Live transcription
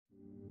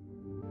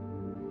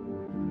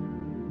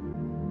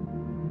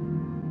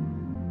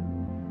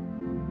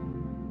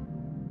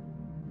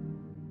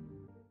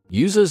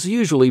Users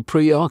usually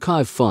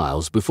pre-archive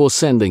files before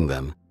sending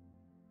them.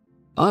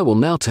 I will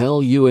now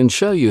tell you and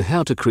show you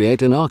how to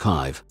create an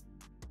archive.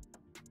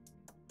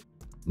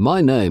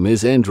 My name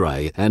is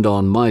Andre, and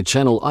on my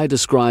channel I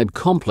describe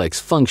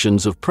complex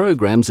functions of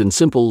programs in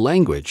simple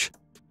language.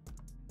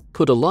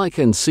 Put a like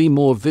and see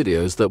more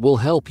videos that will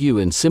help you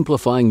in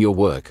simplifying your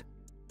work.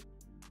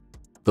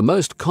 The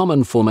most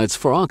common formats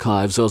for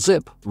archives are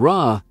zip,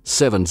 RAR,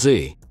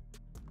 7z.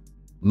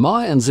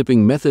 My unzipping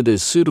method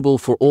is suitable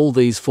for all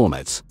these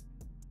formats.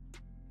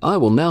 I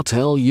will now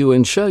tell you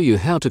and show you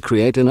how to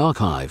create an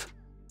archive.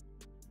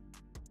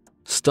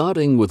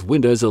 Starting with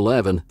Windows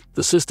 11,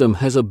 the system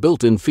has a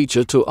built-in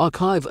feature to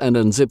archive and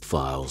unzip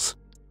files.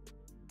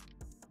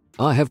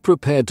 I have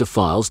prepared two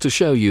files to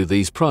show you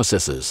these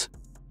processes.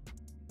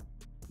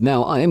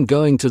 Now I am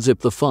going to zip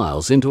the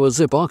files into a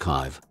zip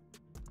archive.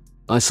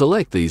 I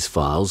select these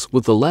files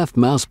with the left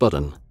mouse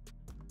button.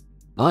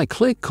 I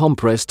click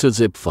Compress to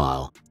zip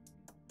file.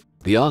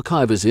 The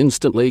archive is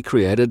instantly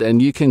created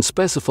and you can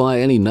specify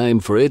any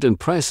name for it and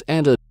press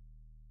Enter.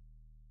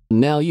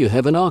 Now you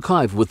have an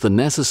archive with the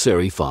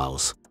necessary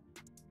files.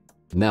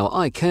 Now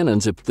I can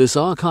unzip this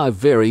archive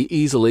very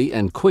easily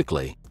and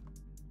quickly.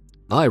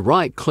 I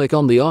right-click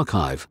on the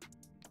archive.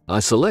 I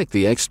select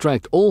the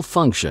Extract All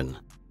function.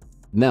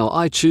 Now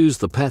I choose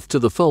the path to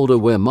the folder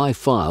where my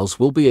files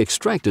will be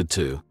extracted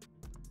to.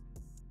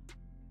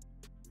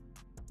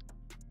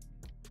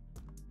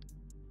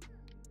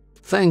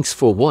 Thanks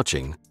for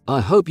watching. I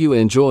hope you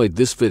enjoyed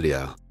this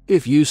video.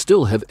 If you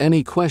still have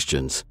any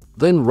questions,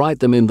 then write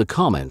them in the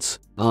comments.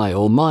 I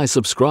or my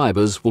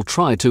subscribers will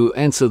try to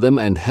answer them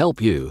and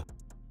help you.